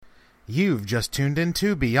You've just tuned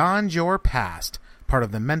into Beyond Your Past, part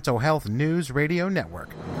of the Mental Health News Radio Network.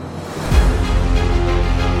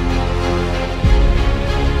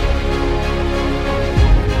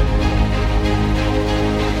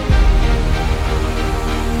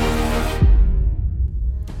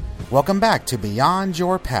 Welcome back to Beyond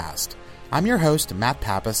Your Past. I'm your host, Matt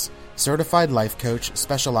Pappas, certified life coach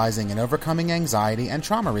specializing in overcoming anxiety and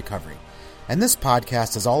trauma recovery. And this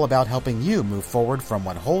podcast is all about helping you move forward from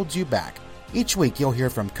what holds you back. Each week you'll hear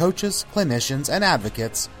from coaches, clinicians, and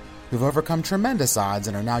advocates who've overcome tremendous odds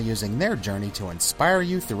and are now using their journey to inspire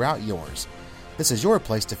you throughout yours. This is your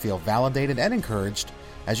place to feel validated and encouraged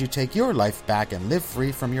as you take your life back and live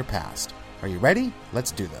free from your past. Are you ready?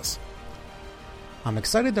 Let's do this. I'm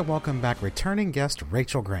excited to welcome back returning guest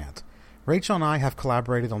Rachel Grant. Rachel and I have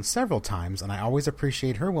collaborated on several times, and I always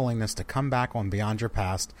appreciate her willingness to come back on Beyond Your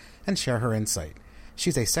Past and share her insight.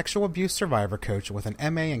 She's a sexual abuse survivor coach with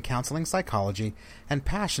an MA in counseling psychology and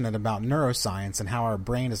passionate about neuroscience and how our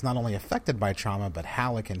brain is not only affected by trauma, but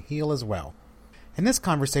how it can heal as well. In this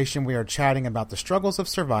conversation, we are chatting about the struggles of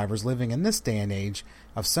survivors living in this day and age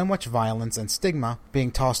of so much violence and stigma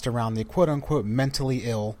being tossed around the quote-unquote mentally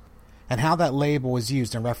ill, and how that label is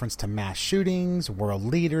used in reference to mass shootings, world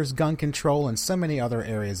leaders, gun control, and so many other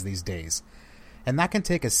areas these days. And that can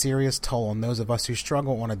take a serious toll on those of us who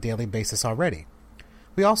struggle on a daily basis already.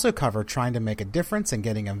 We also cover trying to make a difference and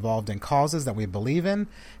getting involved in causes that we believe in,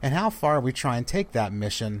 and how far we try and take that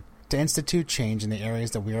mission to institute change in the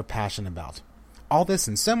areas that we are passionate about. All this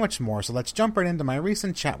and so much more, so let's jump right into my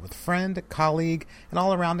recent chat with friend, colleague, and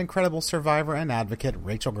all-around incredible survivor and advocate,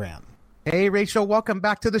 Rachel Grant. Hey, Rachel, welcome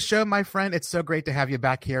back to the show, my friend. It's so great to have you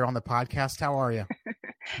back here on the podcast. How are you?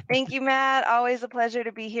 Thank you, Matt. Always a pleasure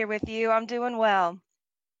to be here with you. I'm doing well.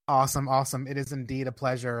 Awesome. It is indeed a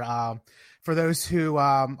pleasure. For those who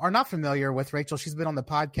are not familiar with Rachel, she's been on the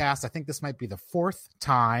podcast. I think this might be the fourth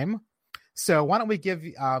time. So why don't we give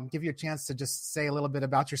you a chance to just say a little bit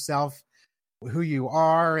about yourself, who you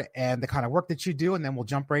are, and the kind of work that you do, and then we'll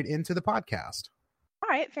jump right into the podcast. All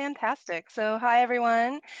right, fantastic. So hi,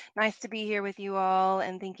 everyone. Nice to be here with you all,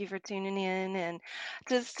 and thank you for tuning in. And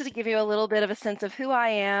just to give you a little bit of a sense of who I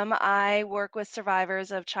am, I work with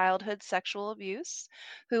survivors of childhood sexual abuse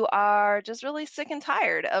who are just really sick and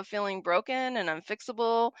tired of feeling broken and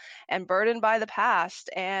unfixable and burdened by the past.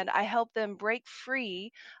 And I help them break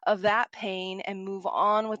free of that pain and move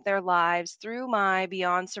on with their lives through my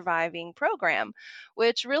Beyond Surviving program,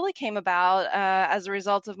 which really came about as a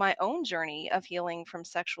result of my own journey of healing from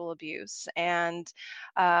sexual abuse, and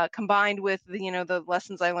combined with the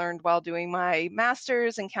lessons I learned while doing my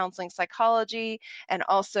master's in counseling psychology, and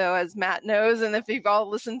also, as Matt knows, and if you've all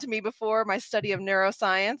listened to me before, my study of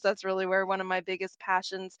neuroscience. That's really where one of my biggest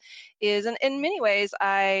passions is, and in many ways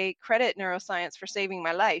I credit neuroscience for saving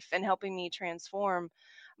my life and helping me transform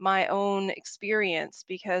my own experience,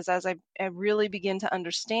 because as I really begin to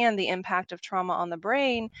understand the impact of trauma on the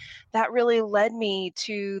brain, that really led me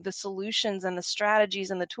to the solutions and the strategies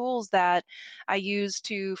and the tools that I use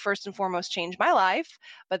to first and foremost change my life,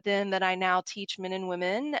 but then that I now teach men and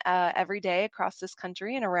women every day across this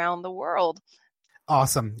country and around the world.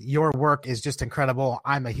 Awesome. Your work is just incredible.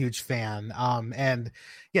 I'm a huge fan. And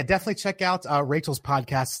yeah, definitely check out Rachel's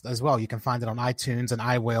podcast as well. You can find it on iTunes, and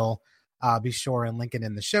I will be sure and link it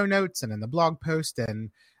in the show notes and in the blog post,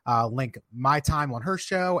 and link my time on her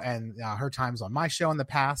show and her times on my show in the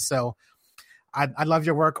past. So I love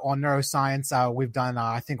your work on neuroscience. We've done,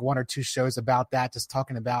 I think, 1 or 2 shows about that, just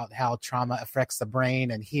talking about how trauma affects the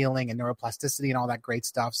brain and healing and neuroplasticity and all that great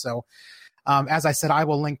stuff. So as I said, I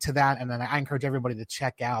will link to that. And then I encourage everybody to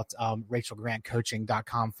check out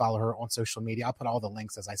RachelGrantCoaching.com. Follow her on social media. I'll put all the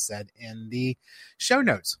links, as I said, in the show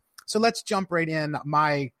notes. So let's jump right in.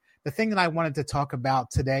 The thing that I wanted to talk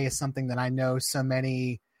about today is something that I know so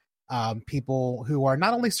many people who are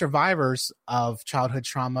not only survivors of childhood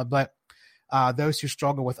trauma, but those who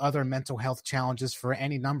struggle with other mental health challenges for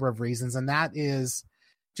any number of reasons. And that is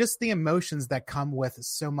just the emotions that come with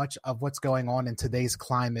so much of what's going on in today's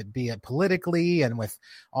climate, be it politically and with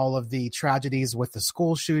all of the tragedies with the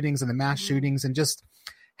school shootings and the mass shootings, and just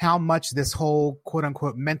how much this whole quote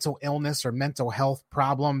unquote mental illness or mental health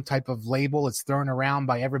problem type of label is thrown around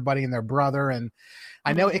by everybody and their brother. And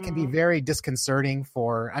I know it can be very disconcerting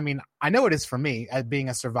I know it is for me as being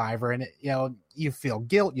a survivor, and you feel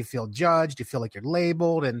guilt, you feel judged, you feel like you're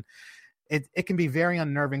labeled, and it can be very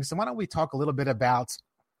unnerving. So why don't we talk a little bit about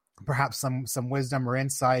perhaps some wisdom or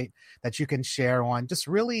insight that you can share on just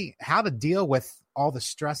really how to deal with all the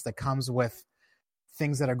stress that comes with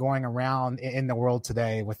things that are going around in the world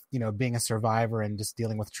today with, being a survivor and just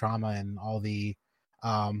dealing with trauma and all the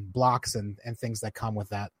blocks and things that come with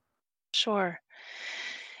that. Sure.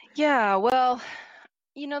 Yeah, well,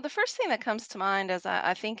 the first thing that comes to mind as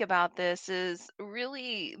I think about this is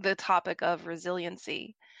really the topic of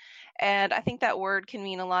resiliency. And I think that word can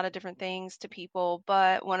mean a lot of different things to people,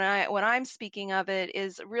 but when I'm speaking of it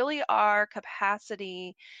is really our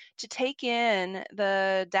capacity to take in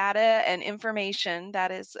the data and information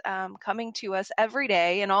that is coming to us every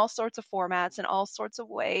day in all sorts of formats in all sorts of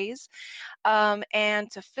ways, and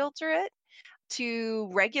to filter it, to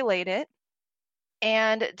regulate it,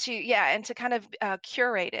 and to kind of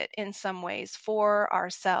curate it in some ways for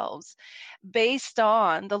ourselves based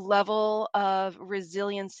on the level of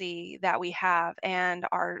resiliency that we have and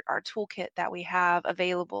our toolkit that we have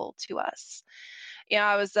available to us.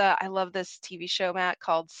 I love this TV show, Matt,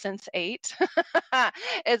 called Sense8.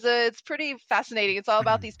 It's pretty fascinating. It's all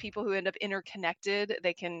about these people who end up interconnected.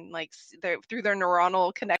 They can through their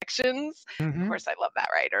neuronal connections. Of Hmm. course, I love that,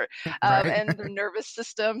 right? Or Right. and their nervous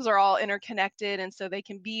systems are all interconnected, and so they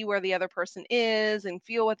can be where the other person is and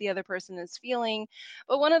feel what the other person is feeling.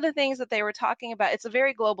 But one of the things that they were talking about, it's a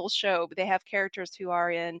very global show, but they have characters who are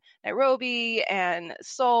in Nairobi and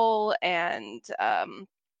Seoul and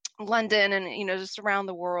London and just around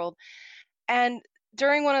the world. And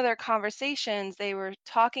during one of their conversations, they were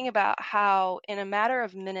talking about how in a matter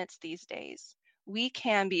of minutes these days, we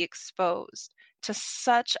can be exposed to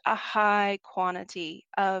such a high quantity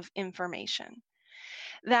of information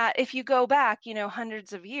that if you go back,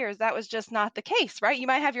 hundreds of years, that was just not the case, right? You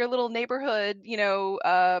might have your little neighborhood,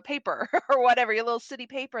 paper or whatever, your little city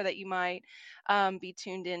paper that you might be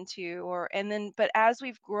tuned into, but as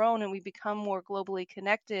we've grown and we become more globally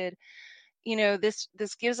connected,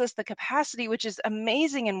 this gives us the capacity, which is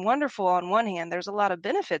amazing and wonderful. On one hand, there's a lot of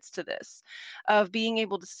benefits to this, of being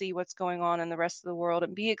able to see what's going on in the rest of the world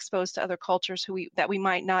and be exposed to other cultures that we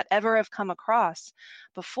might not ever have come across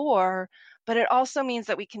before. But it also means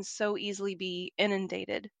that we can so easily be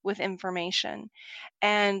inundated with information.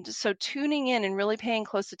 And so tuning in and really paying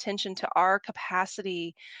close attention to our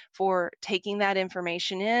capacity for taking that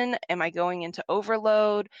information in. Am I going into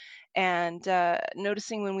overload? And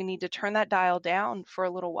noticing when we need to turn that dial down for a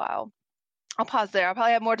little while. I'll pause there. I'll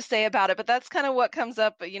probably have more to say about it, but that's kind of what comes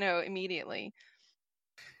up, immediately.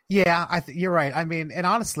 Yeah, you're right. I mean, and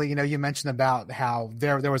honestly, you mentioned about how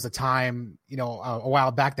there was a time, a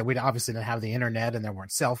while back that we obviously didn't have the internet and there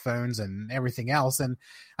weren't cell phones and everything else. And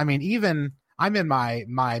I mean, even I'm in my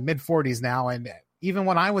mid 40s now, and even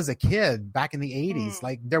when I was a kid back in the 80s, Mm,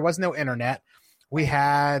 like there was no internet. We right.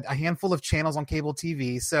 had a handful of channels on cable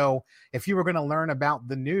TV. So if you were going to learn about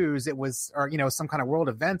the news, or some kind of world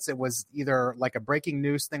events, it was either like a breaking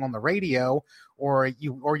news thing on the radio, or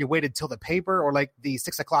you waited till the paper or like the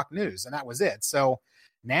 6 o'clock news, and that was it. So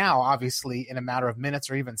now, obviously, in a matter of minutes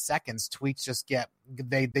or even seconds, tweets just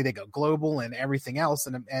they go global and everything else,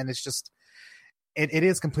 and it's just it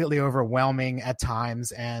is completely overwhelming at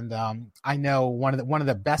times. And I know one of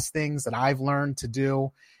the best things that I've learned to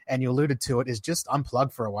do, and you alluded to it, is just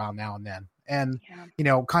unplug for a while now and then. And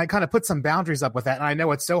Yeah. kind of put some boundaries up with that. And I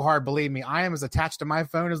know it's so hard. Believe me, I am as attached to my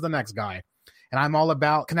phone as the next guy, and I'm all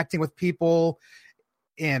about connecting with people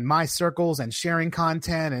in my circles and sharing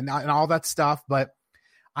content and all that stuff. But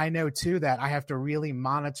I know too that I have to really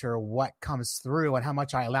monitor what comes through and how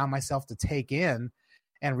much I allow myself to take in,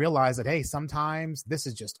 and realize that, hey, sometimes this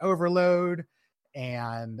is just overload,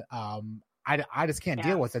 and I just can't Yeah.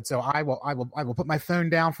 deal with it. So I will put my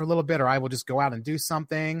phone down for a little bit, or I will just go out and do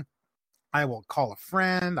something. I will call a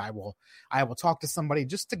friend. I will talk to somebody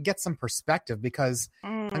just to get some perspective, because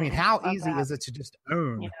I mean, how Love easy that. is it to just Yeah.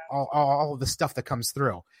 own all of the stuff that comes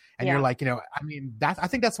through? And you're Yeah. like, I mean, I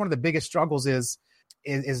think that's one of the biggest struggles is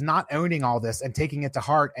not owning all this and taking it to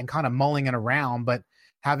heart and kind of mulling it around, but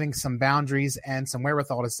having some boundaries and some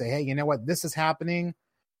wherewithal to say, hey, you know what, this is happening,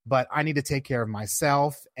 but I need to take care of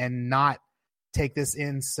myself and not take this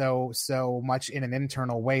in so much in an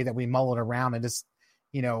internal way that we mull it around and just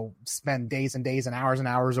spend days and days and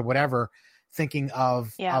hours or whatever thinking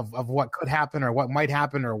of Yeah. of what could happen or what might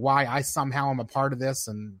happen or why I somehow am a part of this.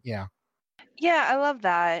 And yeah. Yeah, I love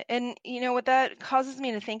that. And what that causes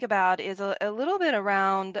me to think about is a little bit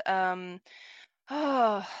around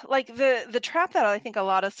like the trap that I think a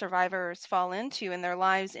lot of survivors fall into in their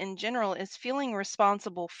lives in general is feeling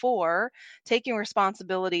responsible for, taking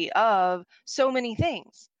responsibility of so many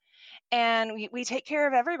things. And we take care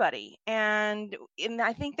of everybody. And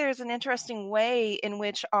I think there's an interesting way in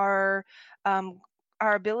which um,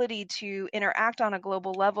 our ability to interact on a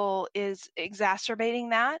global level is exacerbating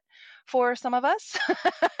that for some of us.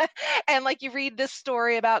 And like you read this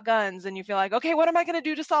story about guns and you feel like, okay, what am I going to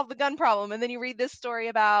do to solve the gun problem? And then you read this story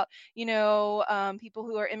about, people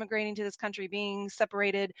who are immigrating to this country being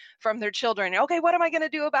separated from their children. Okay, what am I going to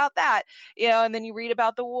do about that? And then you read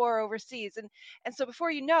about the war overseas. And so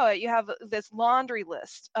before you know it, you have this laundry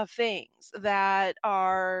list of things that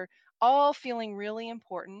are all feeling really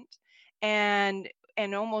important, and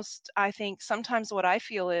almost, I think sometimes what I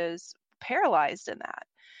feel is paralyzed in that,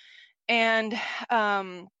 and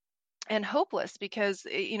um and hopeless, because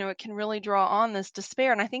it can really draw on this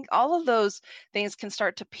despair. And I think all of those things can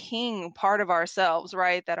start to ping part of ourselves,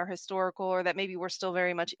 right, that are historical, or that maybe we're still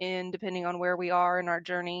very much in, depending on where we are in our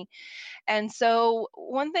journey. And so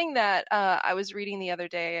one thing that I was reading the other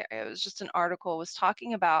day, it was just an article, was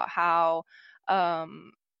talking about how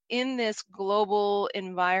um, in this global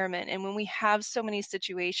environment, and when we have so many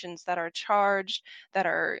situations that are charged, that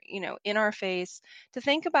are, in our face, to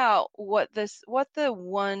think about what the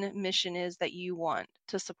one mission is that you want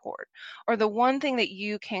to support, or the one thing that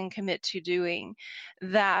you can commit to doing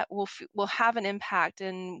that will have an impact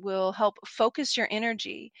and will help focus your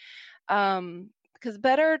energy. Because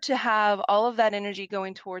better to have all of that energy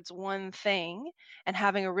going towards one thing and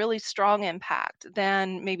having a really strong impact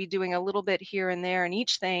than maybe doing a little bit here and there in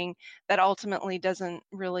each thing that ultimately doesn't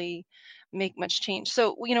really make much change.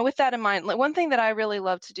 So, with that in mind, like, one thing that I really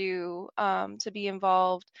love to do, to be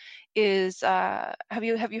involved, is have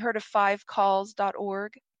you heard of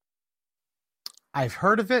fivecalls.org? I've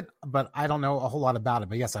heard of it, but I don't know a whole lot about it.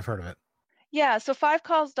 But yes, I've heard of it. Yeah, so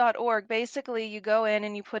fivecalls.org, basically you go in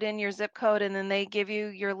and you put in your zip code, and then they give you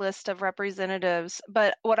your list of representatives.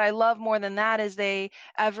 But what I love more than that is they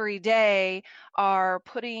every day are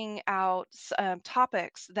putting out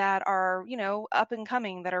topics that are, up and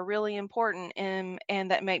coming, that are really important, and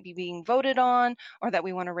that might be being voted on, or that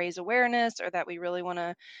we want to raise awareness, or that we really want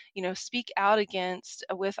to, speak out against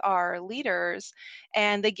with our leaders.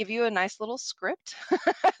 And they give you a nice little script.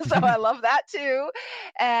 So I love that too.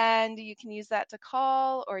 And you can use that to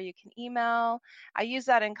call, or you can email. I use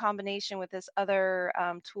that in combination with this other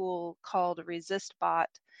tool called ResistBot.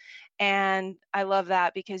 And I love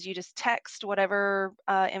that because you just text whatever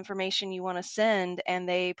information you want to send, and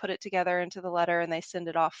they put it together into the letter and they send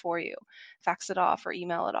it off for you, fax it off or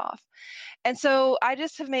email it off. And so I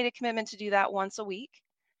just have made a commitment to do that once a week.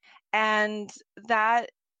 And that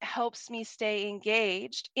helps me stay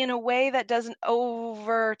engaged in a way that doesn't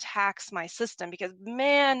overtax my system. Because,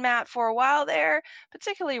 man, Matt, for a while there,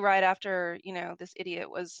 particularly right after, this idiot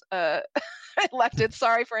was elected,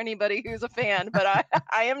 sorry for anybody who's a fan, but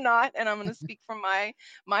I am not, and I'm going to speak from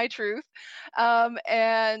my truth.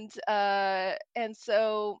 And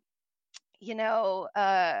so,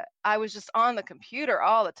 I was just on the computer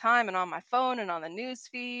all the time, and on my phone, and on the news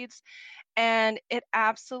feeds. And it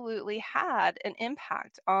absolutely had an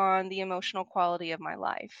impact on the emotional quality of my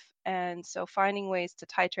life. And so finding ways to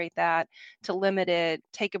titrate that, to limit it,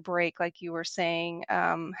 take a break, like you were saying,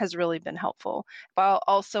 has really been helpful. But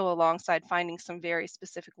also alongside finding some very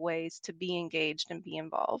specific ways to be engaged and be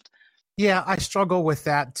involved. Yeah, I struggle with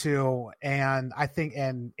that too. And I think,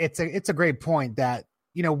 and it's a great point that,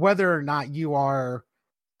 whether or not you are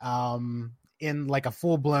in like a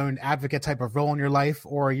full-blown advocate type of role in your life,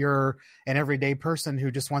 or you're an everyday person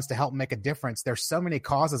who just wants to help make a difference, there's so many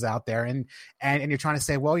causes out there, and you're trying to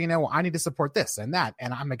say, well, I need to support this and that,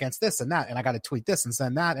 and I'm against this and that, and I got to tweet this and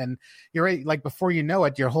send that, and you're right, like, before you know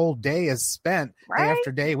it, your whole day is spent, right, day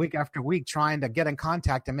after day, week after week, trying to get in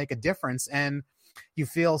contact and make a difference. And you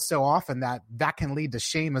feel so often that can lead to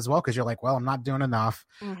shame as well, because you're like, well, I'm not doing enough.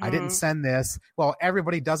 I didn't send this. Well,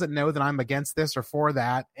 everybody doesn't know that I'm against this or for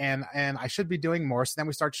that, and I should be doing more. So then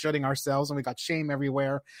we start shooting ourselves, and we got shame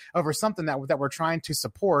everywhere over something that we're trying to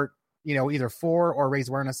support, either for or raise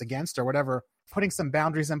awareness against or whatever. Putting some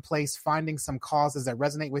boundaries in place, finding some causes that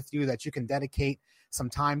resonate with you that you can dedicate some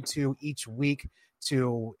time to each week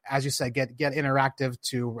to, as you said, get interactive,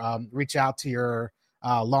 to reach out to your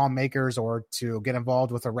lawmakers, or to get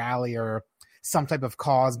involved with a rally or some type of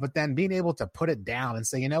cause, but then being able to put it down and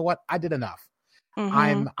say, you know what, I did enough.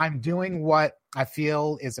 I'm doing what I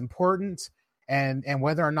feel is important, and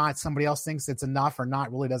whether or not somebody else thinks it's enough or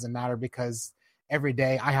not really doesn't matter, because every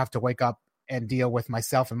day I have to wake up and deal with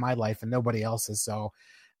myself and my life and nobody else's. So,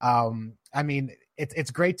 I mean, it's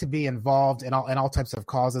great to be involved in all types of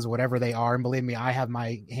causes, whatever they are. And believe me, I have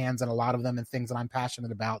my hands in a lot of them and things that I'm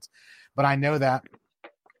passionate about, but I know that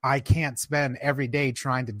I can't spend every day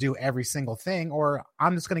trying to do every single thing, or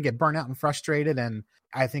I'm just going to get burnt out and frustrated. And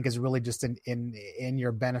I think is really just in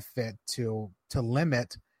your benefit to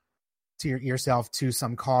limit yourself to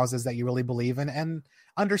some causes that you really believe in, and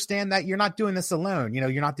understand that you're not doing this alone.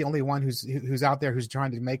 You're not the only one who's out there who's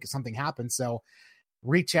trying to make something happen. So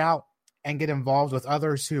reach out and get involved with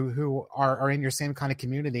others who are in your same kind of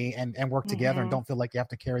community, and work together, and don't feel like you have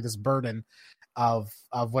to carry this burden of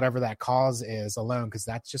whatever that cause is alone. Cause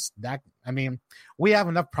that's just that. I mean, we have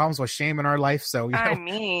enough problems with shame in our life. So,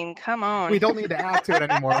 come on, we don't need to add to it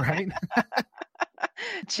anymore. Right.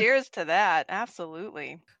 Cheers to that.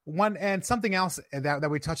 Absolutely. And something else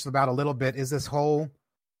that we touched about a little bit is this whole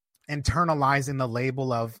internalizing the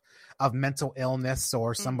label of mental illness,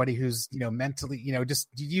 or somebody who's, mentally, just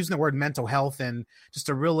using the word mental health in just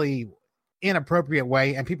a really inappropriate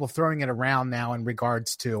way, and people throwing it around now in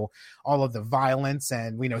regards to all of the violence,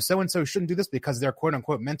 and so-and-so shouldn't do this because they're quote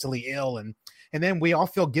unquote mentally ill. And then we all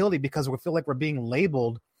feel guilty because we feel like we're being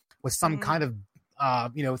labeled with some kind of,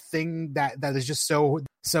 thing that is just so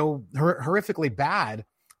horrifically bad,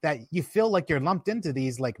 that you feel like you're lumped into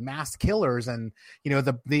these like mass killers. And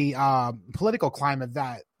the political climate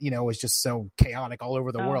that is just so chaotic all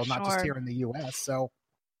over the world, not just here in the US. So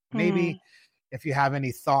maybe if you have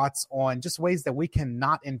any thoughts on just ways that we can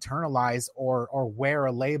not internalize or wear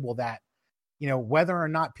a label that, whether or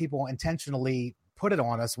not people intentionally put it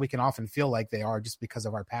on us, we can often feel like they are just because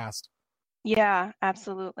of our past. Yeah,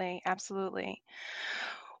 absolutely. Absolutely.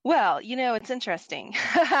 Well, it's interesting.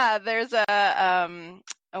 There's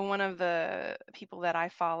one of the people that I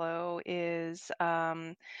follow is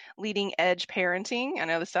Leading Edge Parenting. I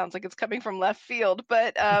know this sounds like it's coming from left field,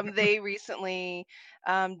 but they recently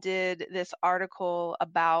did this article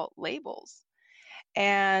about labels.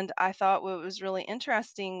 And I thought what was really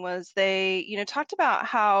interesting was they, talked about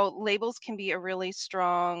how labels can be a really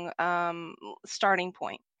strong starting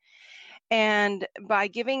point. And by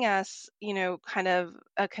giving us, kind of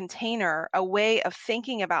a container, a way of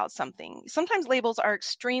thinking about something, sometimes labels are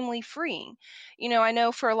extremely freeing. I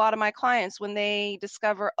know for a lot of my clients, when they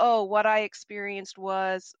discover, oh, what I experienced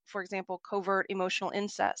was, for example, covert emotional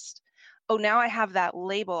incest. Oh, now I have that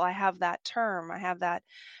label, I have that term, I have that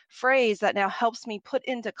phrase that now helps me put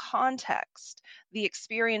into context the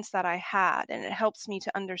experience that I had, and it helps me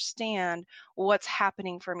to understand what's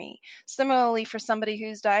happening for me. Similarly, for somebody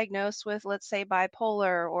who's diagnosed with, let's say,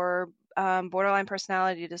 bipolar or borderline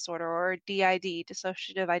personality disorder or DID,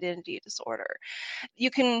 dissociative identity disorder,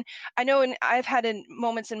 I know, and I've had in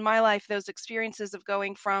moments in my life, those experiences of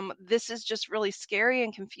going from this is just really scary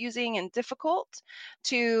and confusing and difficult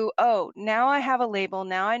to, oh, now I have a label.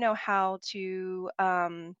 Now I know how to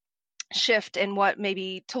shift and what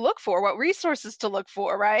maybe to look for, what resources to look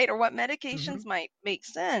for, right? Or what medications might make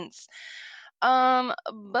sense.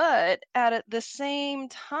 But at the same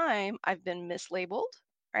time, I've been mislabeled,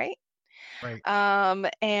 right? Right.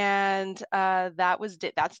 And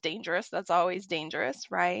that's dangerous. That's always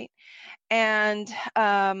dangerous, right? And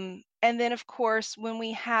then of course, when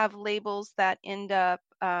we have labels that end up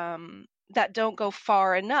that don't go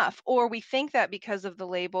far enough, or we think that because of the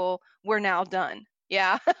label, we're now done.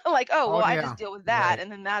 Yeah. Like, oh, well, I just deal with that, Right. and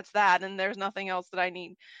then that's that, and there's nothing else that I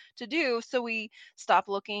need to do. So we stop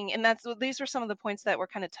looking. And these were some of the points that were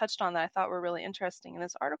kind of touched on that I thought were really interesting in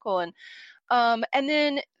this article. And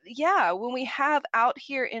then, yeah, when we have out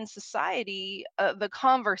here in society, the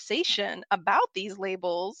conversation about these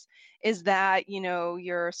labels is that,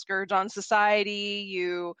 you're a scourge on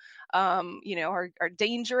society, are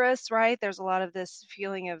dangerous, right? There's a lot of this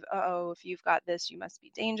feeling of, oh, if you've got this, you must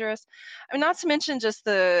be dangerous. I mean, not to mention just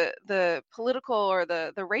the political or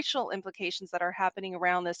the racial implications that are happening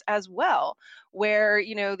around this as well, where,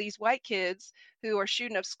 these white kids who are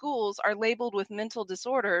shooting up schools are labeled with mental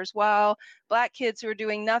disorders, while Black kids who are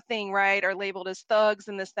doing nothing right are labeled as thugs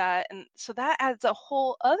and this, that. And so that adds a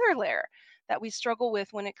whole other layer that we struggle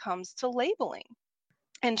with when it comes to labeling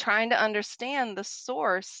and trying to understand the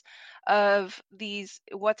source of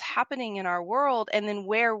what's happening in our world, and then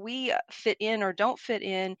where we fit in or don't fit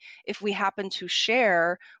in if we happen to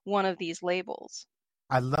share one of these labels.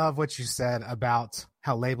 I love what you said about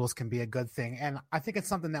how labels can be a good thing. And I think it's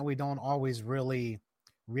something that we don't always really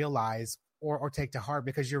realize or take to heart,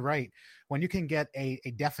 because you're right. When you can get a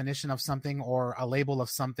definition of something or a label of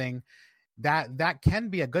something, that can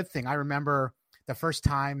be a good thing. I remember the first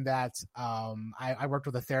time that I worked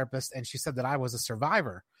with a therapist, and she said that I was a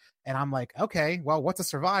survivor. And I'm like, okay, well, what's a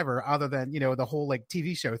survivor other than, the whole like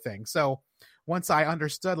TV show thing? So once I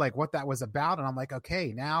understood like what that was about, and I'm like,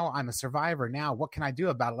 okay, now I'm a survivor. Now what can I do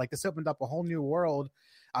about it? Like, this opened up a whole new world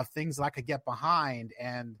of things that I could get behind,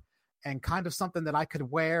 and kind of something that I could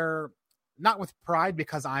wear, not with pride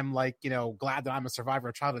because I'm like, glad that I'm a survivor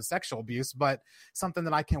of childhood sexual abuse, but something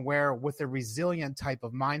that I can wear with a resilient type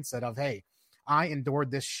of mindset of, hey, I endured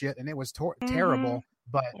this shit and it was Mm-hmm. terrible,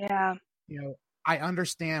 but Yeah. I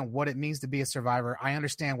understand what it means to be a survivor. I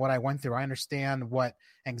understand what I went through. I understand what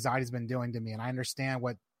anxiety's been doing to me. And I understand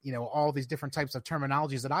what, all these different types of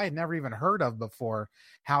terminologies that I had never even heard of before,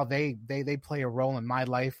 how they play a role in my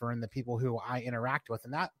life or in the people who I interact with.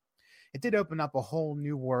 And that it did open up a whole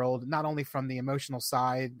new world, not only from the emotional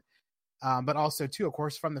side, but also too, of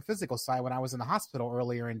course, from the physical side. When I was in the hospital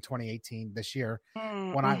earlier in 2018, this year,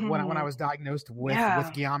 when I was diagnosed with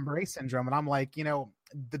Guillain-Barré syndrome, and I'm like,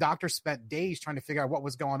 the doctor spent days trying to figure out what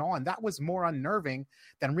was going on. That was more unnerving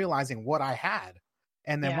than realizing what I had.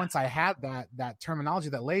 And then once I had that terminology,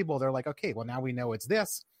 that label, they're like, okay, well, now we know it's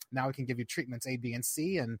this. Now we can give you treatments A, B, and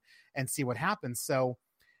C, and see what happens. So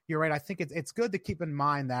you're right. I think it's good to keep in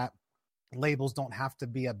mind that labels don't have to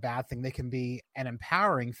be a bad thing. They can be an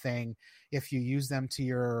empowering thing if you use them to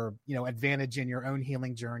your, advantage in your own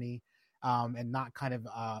healing journey, and not kind of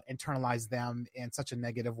internalize them in such a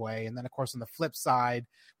negative way. And then, of course, on the flip side,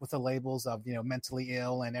 with the labels of, mentally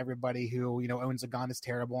ill and everybody who, owns a gun is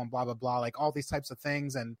terrible and blah, blah, blah, like all these types of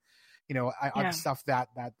things. And, stuff that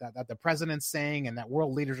the president's saying and that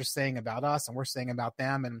world leaders are saying about us and we're saying about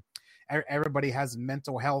them. And everybody has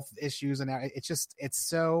mental health issues. And it's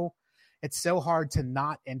so hard to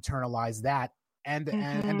not internalize that and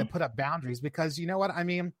to put up boundaries, because you know what I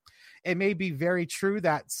mean? It may be very true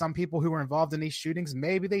that some people who were involved in these shootings,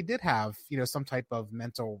 maybe they did have, some type of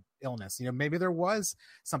mental illness, maybe there was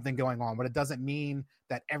something going on, but it doesn't mean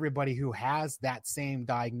that everybody who has that same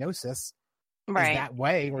diagnosis is that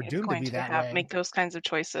way or doomed to be that way. Make those kinds of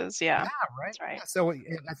choices. Yeah. Yeah. Right. That's right. Yeah. So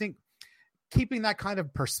I think keeping that kind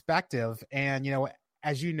of perspective and,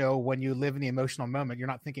 as you know, when you live in the emotional moment, you're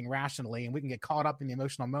not thinking rationally, and we can get caught up in the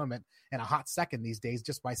emotional moment in a hot second these days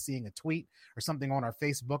just by seeing a tweet or something on our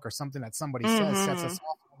Facebook or something that somebody says sets us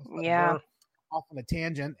off. We're off on a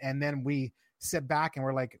tangent, and then we sit back and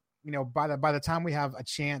we're like, by the time we have a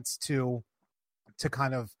chance to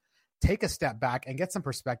kind of take a step back and get some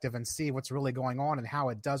perspective and see what's really going on and how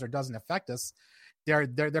it does or doesn't affect us, there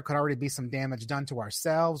could already be some damage done to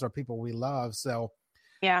ourselves or people we love. So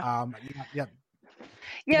some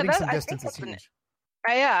distance is huge.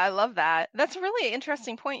 Yeah, I love that. That's a really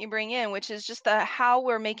interesting point you bring in, which is just how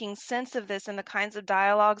we're making sense of this and the kinds of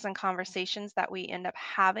dialogues and conversations that we end up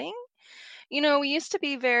having. We used to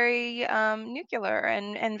be very nuclear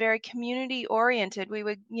and very community oriented. We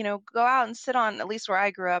would, go out and sit on, at least where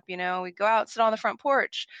I grew up, we'd go out and sit on the front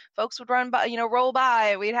porch. Folks would run by, roll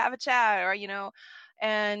by, we'd have a chat, or,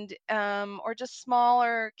 and or just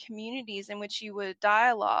smaller communities in which you would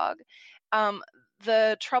dialogue.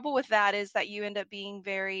 The trouble with that is that you end up being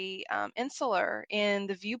very insular in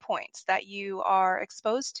the viewpoints that you are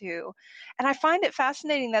exposed to. And I find it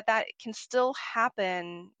fascinating that can still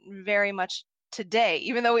happen very much today,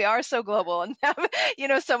 even though we are so global and have,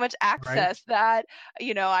 so much access that,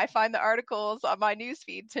 I find the articles on my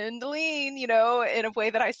newsfeed tend to lean, in a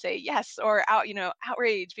way that I say yes or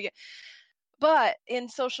outrage. But in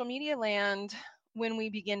social media land, when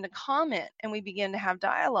we begin to comment and we begin to have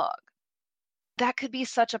dialogue, that could be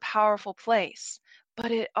such a powerful place, but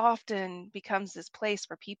it often becomes this place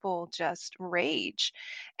where people just rage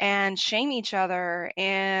and shame each other.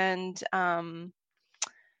 And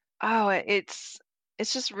it's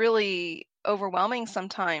just really overwhelming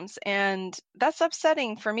sometimes. And that's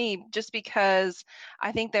upsetting for me, just because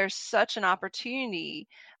I think there's such an opportunity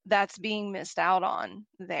that's being missed out on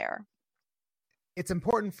there. It's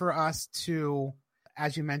important for us to,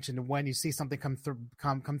 as you mentioned, when you see something come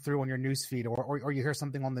through on your newsfeed or you hear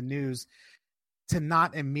something on the news, to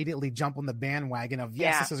not immediately jump on the bandwagon of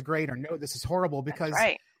yes, this is great, or no, this is horrible, because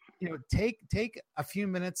take a few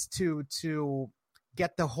minutes to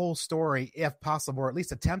get the whole story, if possible, or at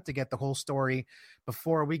least attempt to get the whole story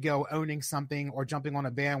before we go owning something or jumping on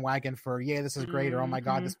a bandwagon for, this is great, or oh my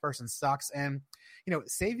God, this person sucks. And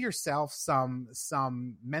save yourself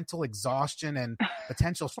some mental exhaustion and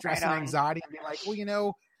potential stress and anxiety, and be like,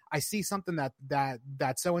 well, I see something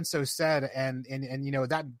that so and so said, and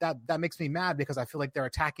that makes me mad because I feel like they're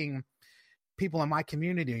attacking people in my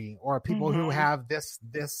community or people who have this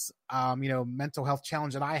mental health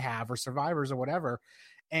challenge that I have, or survivors or whatever.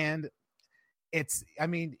 And it's,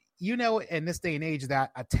 in this day and age,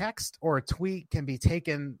 that a text or a tweet can be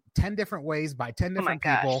taken 10 different ways by 10 different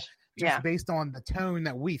people, just based on the tone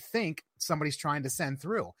that we think somebody's trying to send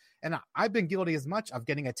through. And I've been guilty as much of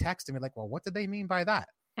getting a text and be like, well, what did they mean by that?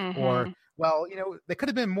 Or, well, they could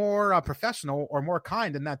have been more professional or more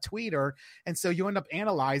kind in that tweet. And so you end up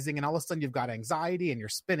analyzing, and all of a sudden you've got anxiety and you're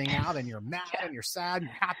spinning out and you're mad and you're sad and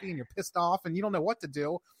you're happy and you're pissed off and you don't know what to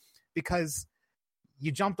do because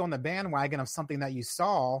you jumped on the bandwagon of something that you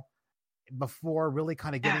saw before really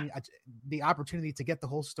kind of getting the opportunity to get the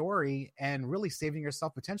whole story and really saving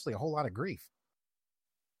yourself potentially a whole lot of grief.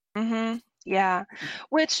 Mm-hmm. Yeah.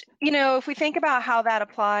 Which, if we think about how that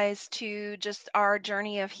applies to just our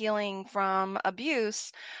journey of healing from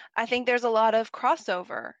abuse, I think there's a lot of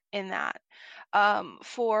crossover in that. One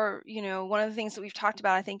of the things that we've talked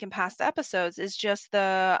about, I think, in past episodes is just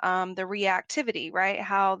the reactivity, right?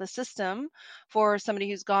 How the system for somebody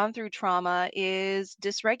who's gone through trauma is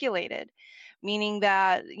dysregulated, meaning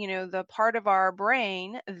that, the part of our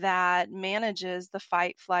brain that manages the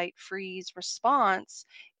fight, flight, freeze response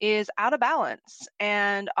is out of balance.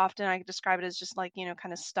 And often I describe it as just like,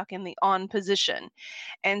 kind of stuck in the on position.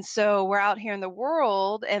 And so we're out here in the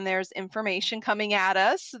world and there's information coming at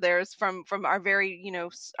us. There's from our very,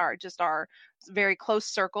 our very close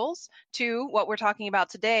circles to what we're talking about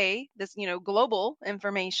today, this, global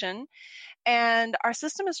information. And our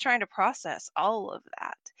system is trying to process all of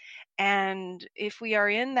that. And if we are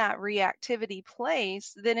in that reactivity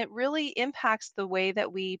place, then it really impacts the way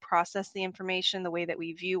that we process the information, the way that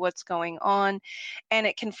we view what's going on, and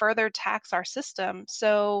it can further tax our system.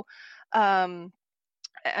 So,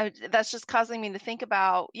 that's just causing me to think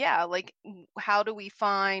about, like, how do we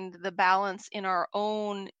find the balance in our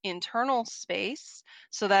own internal space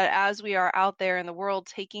so that as we are out there in the world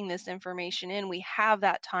taking this information in, we have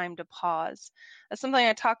that time to pause. That's something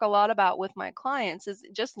I talk a lot about with my clients, is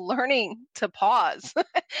just learning to pause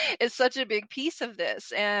is such a big piece of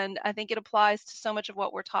this. And I think it applies to so much of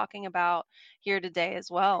what we're talking about here today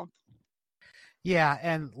as well. Yeah,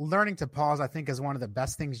 and learning to pause, I think, is one of the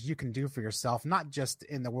best things you can do for yourself, not just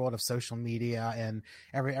in the world of social media and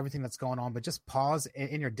everything that's going on, but just pause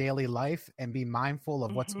in your daily life and be mindful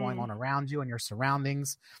of what's going on around you and your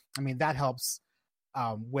surroundings. I mean, that helps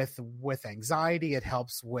with anxiety. It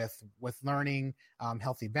helps with learning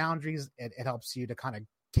healthy boundaries. It helps you to kind of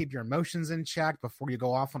keep your emotions in check before you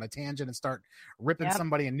go off on a tangent and start ripping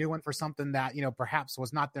somebody a new one for something that, perhaps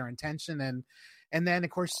was not their intention. And then, of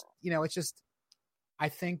course, it's just, I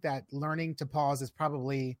think that learning to pause is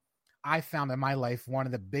probably, I found in my life, one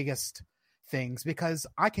of the biggest things, because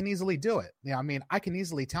I can easily do it. I can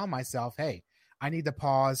easily tell myself, hey, I need to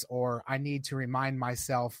pause, or I need to remind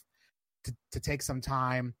myself to take some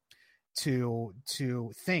time to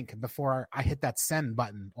think before I hit that send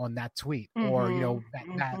button on that tweet or,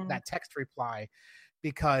 that text reply,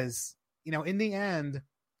 because, in the end,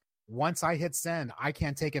 once I hit send, I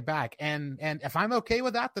can't take it back. And if I'm okay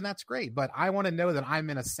with that, then that's great. But I want to know that I'm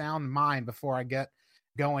in a sound mind before I get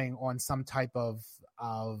going on some type of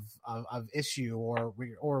issue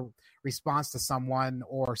or response to someone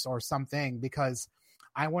or something, because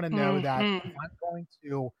I want to know that if I'm going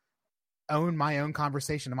to own my own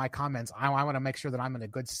conversation and my comments, I want to make sure that I'm in a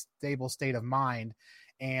good, stable state of mind.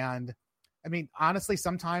 And I mean, honestly,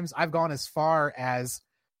 sometimes I've gone as far as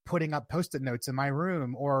putting up Post-it notes in my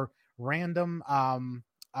room or random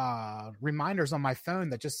reminders on my phone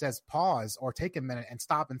that just says pause or take a minute and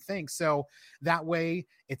stop and think. So that way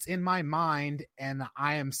it's in my mind and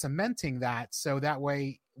I am cementing that. So that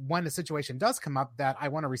way, when the situation does come up that I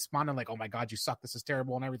want to respond and like, oh my God, you suck, this is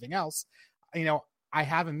terrible, and everything else, I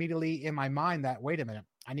have immediately in my mind that, wait a minute,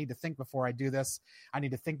 I need to think before I do this. I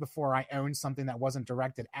need to think before I own something that wasn't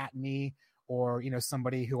directed at me or,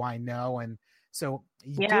 somebody who I know. And so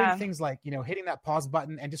doing things like, hitting that pause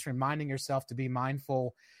button and just reminding yourself to be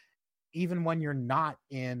mindful, even when you're not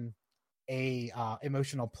in a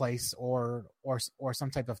emotional place or some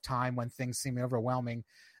type of time when things seem overwhelming,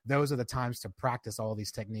 those are the times to practice all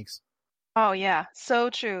these techniques. Oh yeah, so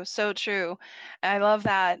true, so true. I love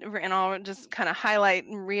that. And I'll just kind of highlight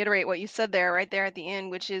and reiterate what you said there, right there at the end,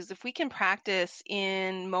 which is if we can practice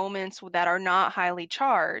in moments that are not highly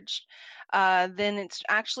charged, then it's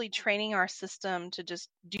actually training our system to just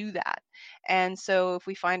do that. And so if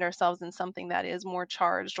we find ourselves in something that is more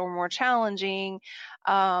charged or more challenging,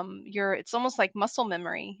 it's almost like muscle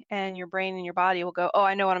memory, and your brain and your body will go, oh,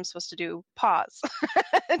 I know what I'm supposed to do. Pause,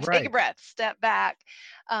 take a breath, step back.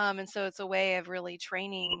 And so it's a way of really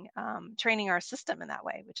training our system in that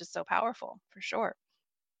way, which is so powerful for sure.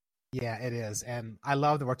 Yeah, it is. And I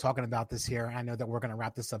love that we're talking about this here. I know that we're going to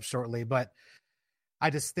wrap this up shortly, but I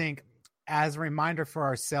just think as a reminder for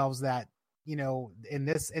ourselves that, in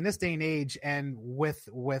this day and age, and with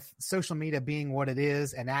social media being what it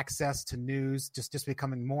is and access to news just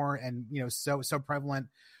becoming more and, so prevalent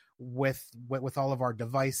with all of our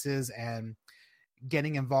devices and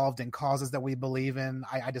getting involved in causes that we believe in,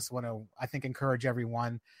 I just want to, I think, encourage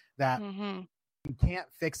everyone that you can't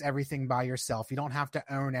fix everything by yourself. You don't have to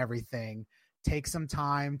own everything. Take some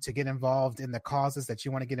time to get involved in the causes that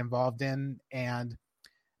you want to get involved in, and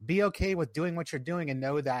be okay with doing what you're doing and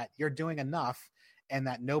know that you're doing enough, and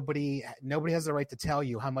that nobody has the right to tell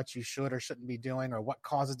you how much you should or shouldn't be doing, or what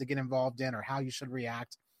causes to get involved in, or how you should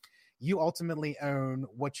react. You ultimately own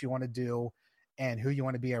what you want to do and who you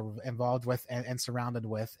want to be involved with and surrounded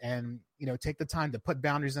with. And, take the time to put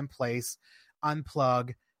boundaries in place,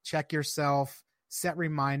 unplug, check yourself, set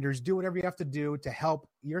reminders, do whatever you have to do to help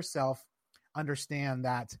yourself understand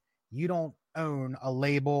that you don't own a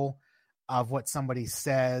label of what somebody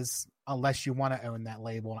says unless you want to own that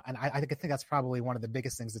label. And I think that's probably one of the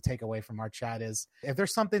biggest things to take away from our chat is if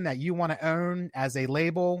there's something that you want to own as a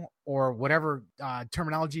label or whatever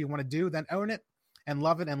terminology you want to do, then own it and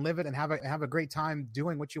love it and live it and have a great time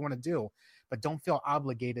doing what you want to do. But don't feel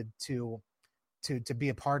obligated to be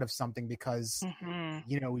a part of something because,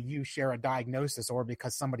 you share a diagnosis, or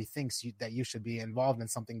because somebody thinks that you should be involved in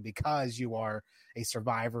something because you are a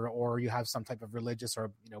survivor or you have some type of religious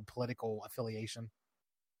or, political affiliation.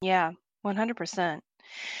 Yeah, 100%.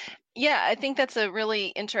 Yeah, I think that's a really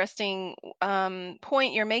interesting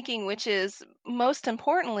point you're making, which is most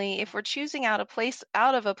importantly, if we're choosing out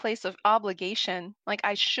of a place of obligation, like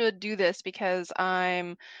I should do this because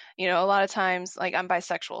I'm, a lot of times like I'm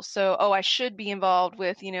bisexual, so I should be involved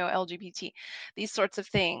with, LGBT, these sorts of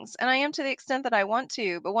things, and I am to the extent that I want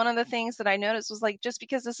to. But one of the things that I noticed was like just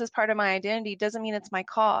because this is part of my identity doesn't mean it's my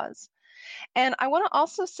cause. And I want to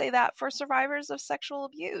also say that for survivors of sexual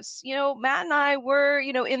abuse, Matt and I were,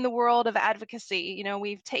 in the world of advocacy.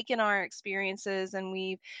 We've taken our experiences and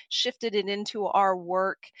we've shifted it into our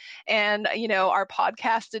work and, our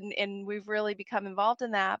podcast, and we've really become involved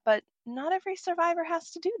in that. But not every survivor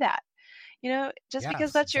has to do that. Just because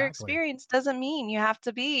Yes, that's your exactly. experience doesn't mean you have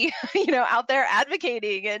to be, out there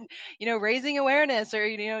advocating and, raising awareness, or,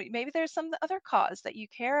 maybe there's some other cause that you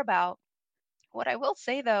care about. What I will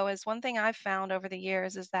say, though, is one thing I've found over the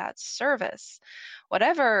years is that service,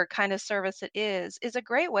 whatever kind of service it is a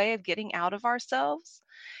great way of getting out of ourselves.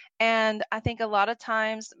 And I think a lot of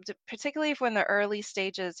times, particularly if we're in the early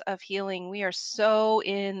stages of healing, we are so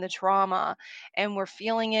in the trauma and we're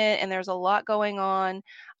feeling it, and there's a lot going on.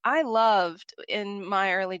 I loved in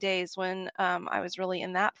my early days when I was really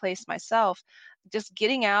in that place myself, just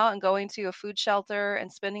getting out and going to a food shelter and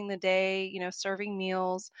spending the day, serving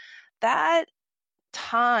meals. That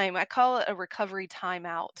time, I call it a recovery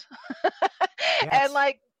timeout. And Yes.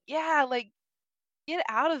 like, yeah, like get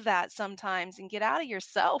out of that sometimes and get out of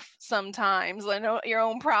yourself sometimes. I know your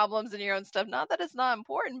own problems and your own stuff. Not that it's not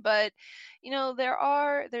important, but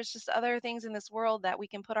there's just other things in this world that we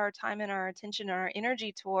can put our time and our attention and our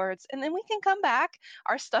energy towards, and then we can come back.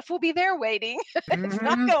 Our stuff will be there waiting. It's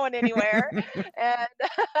not Mm-hmm. going anywhere. And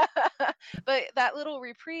but that little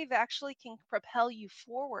reprieve actually can propel you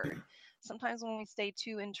forward. Sometimes when we stay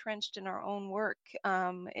too entrenched in our own work,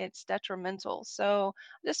 it's detrimental. So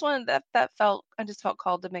I just felt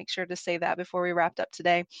called to make sure to say that before we wrapped up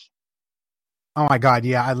today. Oh my God.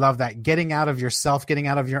 Yeah. I love that. Getting out of yourself, getting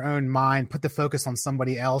out of your own mind, put the focus on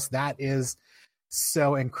somebody else. That is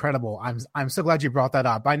so incredible. I'm so glad you brought that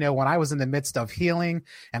up. I know when I was in the midst of healing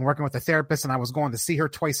and working with a therapist, and I was going to see her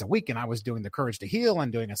twice a week, and I was doing the Courage to Heal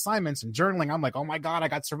and doing assignments and journaling, I'm like, oh my God, I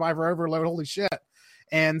got survivor overload. Holy shit.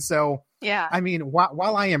 And so, Yeah. I mean,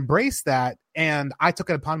 while I embraced that and I took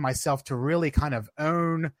it upon myself to really kind of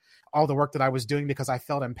own all the work that I was doing because I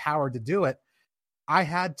felt empowered to do it, I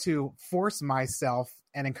had to force myself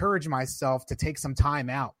and encourage myself to take some time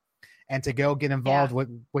out and to go get involved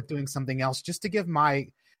with doing something else, just to give my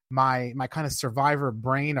kind of survivor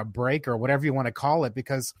brain a break, or whatever you want to call it,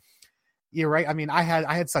 because you're right. I mean, I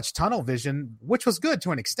had such tunnel vision, which was good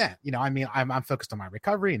to an extent. I mean, I'm focused on my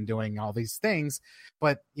recovery and doing all these things,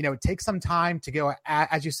 but take some time to go,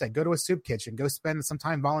 as you said, go to a soup kitchen, go spend some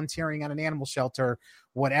time volunteering at an animal shelter,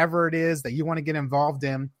 whatever it is that you want to get involved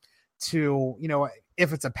in. To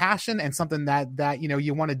if it's a passion and something that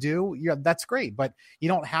you want to do, that's great. But you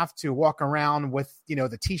don't have to walk around with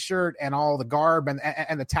the t-shirt and all the garb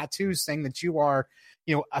and the tattoos saying that you are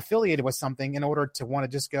affiliated with something in order to want to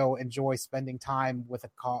just go enjoy spending time with a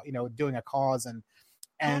cause, doing a cause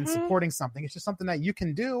and supporting something. It's just something that you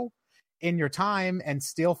can do in your time and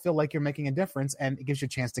still feel like you're making a difference, and it gives you a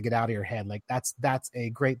chance to get out of your head. Like that's a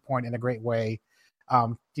great point and a great way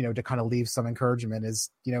to kind of leave some encouragement is,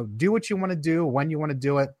 do what you want to do when you want to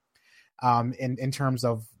do it, in terms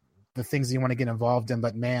of the things you want to get involved in.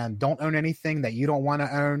 But man, don't own anything that you don't want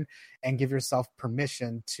to own, and give yourself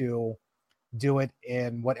permission to do it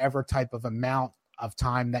in whatever type of amount of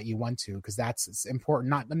time that you want to, because it's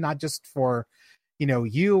important, not just for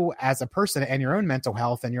you as a person and your own mental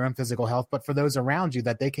health and your own physical health, but for those around you,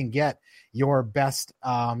 that they can get your best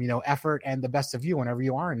effort and the best of you whenever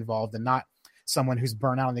you are involved, and not someone who's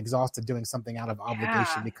burnt out and exhausted doing something out of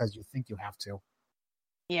obligation because you think you have to.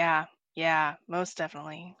 Yeah, most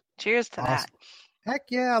definitely. Cheers to that. Heck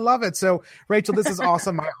yeah, I love it. So, Rachel, this is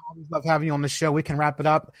awesome. I always love having you on the show. We can wrap it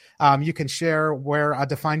up. You can share where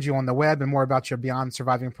to find you on the web and more about your Beyond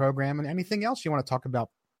Surviving program and anything else you want to talk about.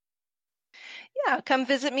 Yeah, come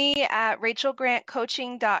visit me at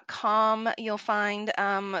rachelgrantcoaching.com. You'll find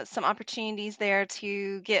some opportunities there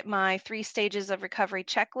to get my 3 stages of recovery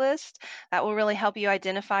checklist. That will really help you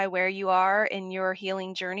identify where you are in your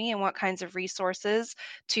healing journey and what kinds of resources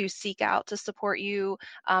to seek out to support you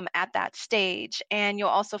at that stage. And you'll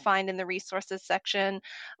also find in the resources section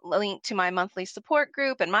a link to my monthly support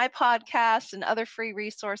group and my podcast and other free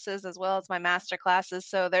resources, as well as my master classes.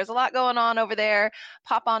 So there's a lot going on over there.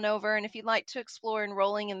 Pop on over, and if you'd like to explore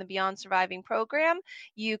enrolling in the Beyond Surviving program,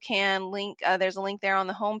 you can there's a link there on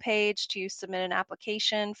the homepage to submit an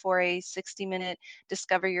application for a 60-minute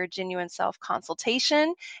Discover Your Genuine Self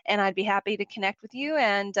consultation, and I'd be happy to connect with you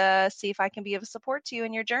and see if I can be of support to you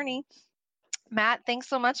in your journey. Matt, thanks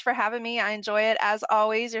so much for having me. I enjoy it as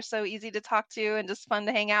always. You're so easy to talk to and just fun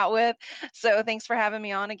to hang out with. So thanks for having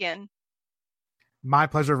me on again. My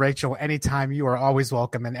pleasure, Rachel. Anytime, you are always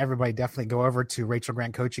welcome. And everybody definitely go over to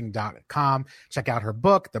rachelgrantcoaching.com. Check out her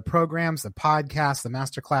book, the programs, the podcast, the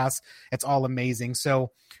masterclass. It's all amazing.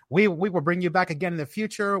 So we will bring you back again in the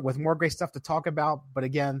future with more great stuff to talk about. But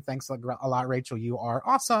again, thanks a lot, Rachel. You are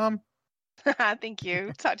awesome. Thank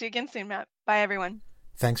you. Talk to you again soon, Matt. Bye, everyone.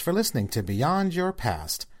 Thanks for listening to Beyond Your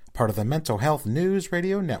Past, part of the Mental Health News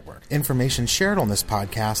Radio Network. Information shared on this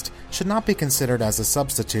podcast should not be considered as a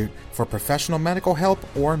substitute for professional medical help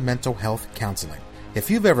or mental health counseling.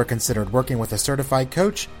 If you've ever considered working with a certified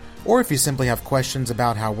coach, or if you simply have questions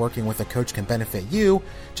about how working with a coach can benefit you,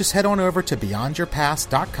 just head on over to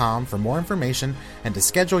beyondyourpast.com for more information and to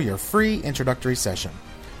schedule your free introductory session.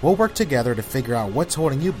 We'll work together to figure out what's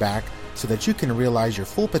holding you back so that you can realize your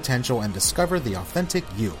full potential and discover the authentic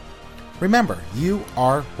you. Remember, you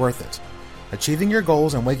are worth it. Achieving your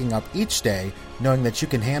goals and waking up each day knowing that you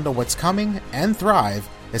can handle what's coming and thrive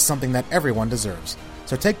is something that everyone deserves.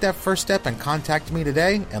 So take that first step and contact me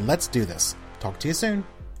today, and let's do this. Talk to you soon.